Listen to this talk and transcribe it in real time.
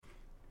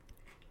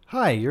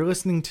Hi, you're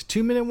listening to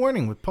 2 Minute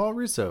Warning with Paul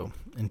Russo,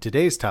 and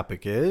today's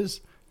topic is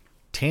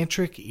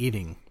tantric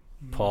eating.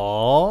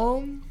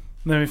 Paul?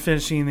 Let me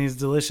finish eating these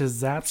delicious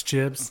Zapp's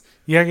chips.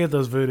 You gotta get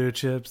those voodoo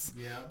chips.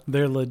 Yeah.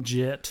 They're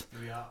legit.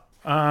 Yeah.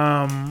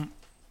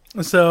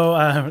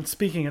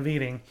 Speaking of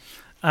eating,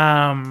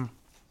 I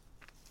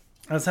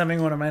was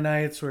having one of my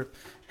nights. We're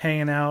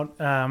hanging out,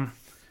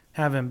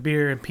 having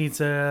beer and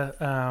pizza,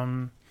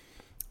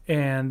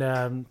 and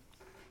I'm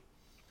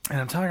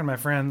talking to my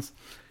friends,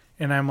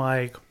 and I'm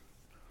like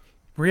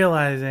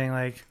realizing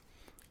like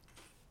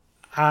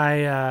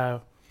I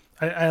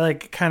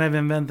like kind of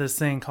invent this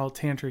thing called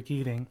tantric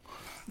eating,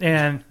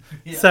 and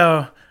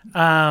people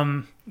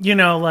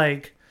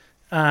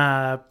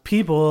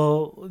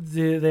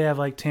they have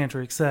like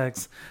tantric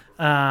sex.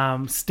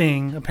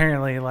 Sting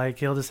apparently like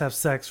he'll just have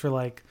sex for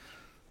like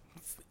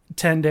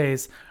 10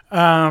 days,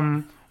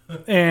 and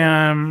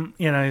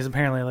he's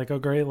apparently like a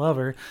great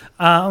lover,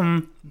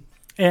 and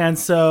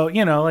so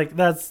like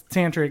that's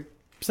tantric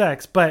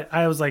sex. But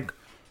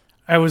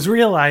I was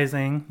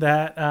realizing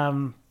that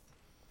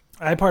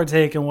I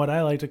partake in what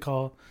I like to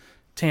call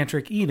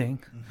tantric eating,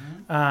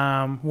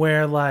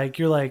 where like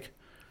you're like,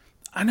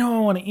 I know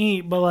I want to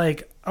eat, but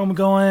like I'm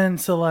going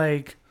to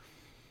like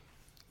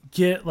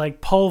get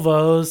like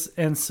polvos,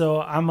 and so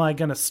I'm like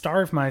gonna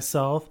starve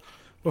myself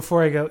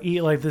before I go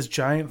eat like this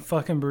giant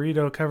fucking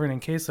burrito covered in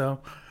queso,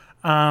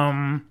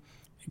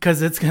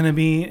 because it's gonna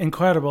be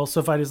incredible. So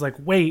if I just like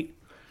wait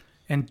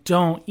and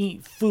don't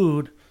eat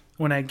food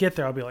when I get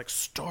there, I'll be like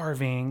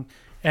starving.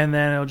 And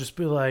then it'll just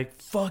be like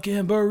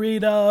fucking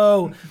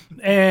burrito,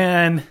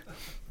 and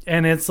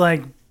it's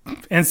like,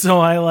 and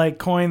so I like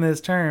coined this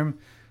term,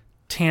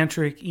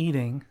 tantric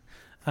eating.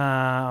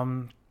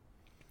 I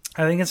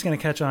think it's gonna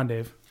catch on,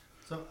 Dave.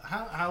 So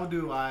how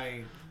do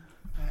I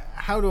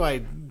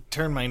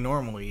turn my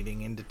normal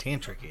eating into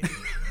tantric eating?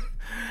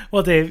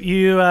 Well, Dave,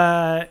 you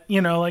like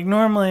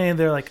normally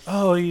they're like,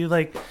 oh, you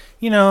like,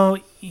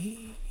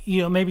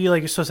 maybe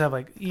like you're supposed to have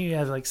like you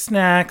have like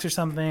snacks or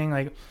something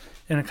like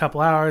in a couple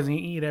hours, and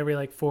you eat every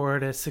like 4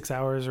 to 6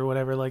 hours or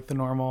whatever like the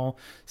normal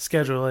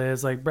schedule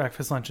is, like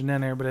breakfast, lunch, and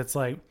dinner. But it's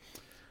like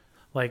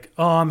oh,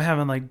 I'm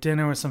having like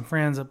dinner with some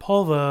friends at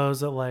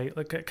Polvo's at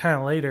like kind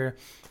of later.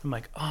 I'm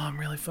like, oh, I'm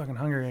really fucking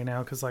hungry right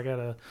now because I got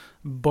a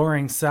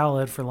boring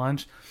salad for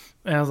lunch,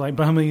 and I was like,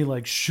 but I'm gonna eat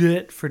like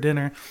shit for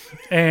dinner,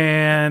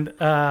 and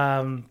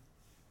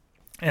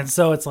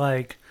so it's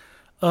like,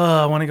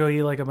 I want to go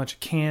eat like a bunch of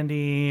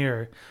candy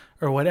or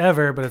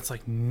whatever, but it's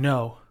like,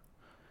 no,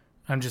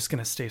 I'm just going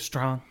to stay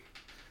strong.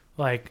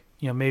 Like,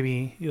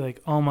 maybe you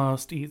like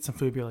almost eat some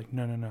food, but you're like,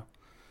 no.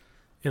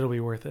 It'll be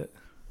worth it.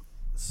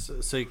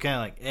 So you kind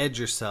of like edge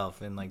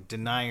yourself and like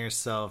deny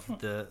yourself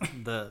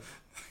the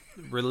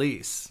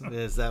release.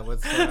 Is that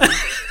what's going on?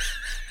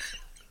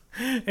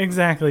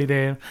 Exactly,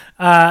 Dave.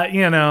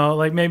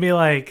 Like maybe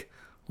like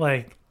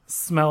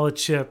smell a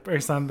chip or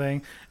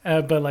something,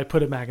 but like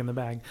put it back in the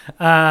bag.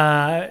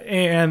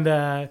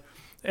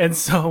 And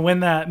so when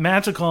that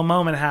magical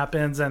moment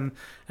happens and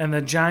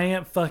the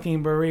giant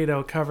fucking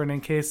burrito covered in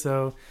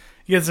queso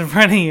gets in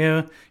front of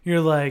you,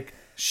 you're like,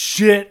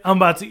 shit, I'm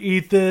about to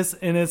eat this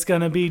and it's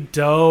going to be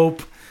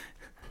dope.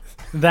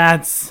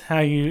 That's how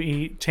you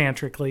eat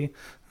tantrically.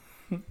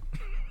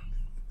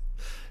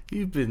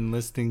 You've been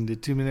listening to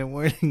 2 Minute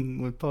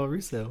Warning with Paul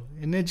Russo,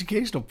 an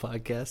educational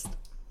podcast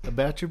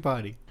about your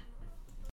body.